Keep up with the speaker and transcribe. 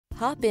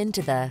Hop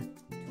into the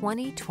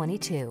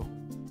 2022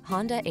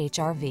 Honda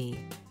HR-V.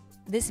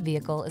 This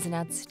vehicle is an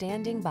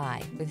outstanding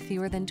buy with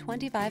fewer than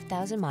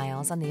 25,000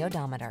 miles on the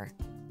odometer.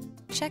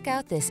 Check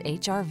out this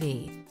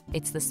HR-V.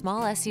 It's the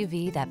small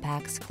SUV that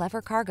packs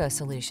clever cargo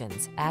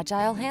solutions,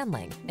 agile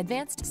handling,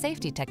 advanced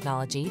safety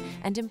technology,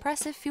 and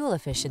impressive fuel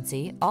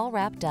efficiency, all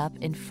wrapped up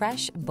in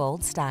fresh,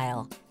 bold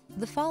style.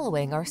 The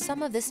following are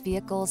some of this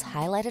vehicle's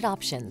highlighted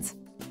options: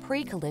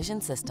 pre-collision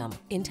system,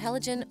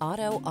 intelligent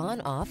auto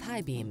on-off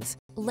high beams,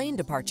 lane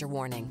departure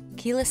warning,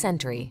 keyless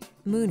entry,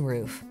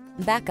 moonroof,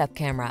 backup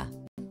camera,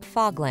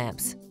 fog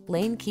lamps,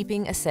 lane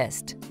keeping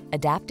assist,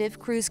 adaptive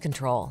cruise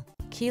control,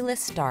 keyless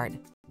start.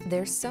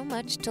 There's so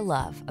much to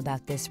love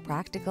about this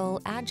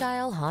practical,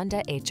 agile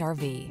Honda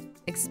HR-V.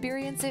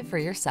 Experience it for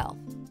yourself.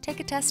 Take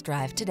a test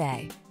drive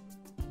today.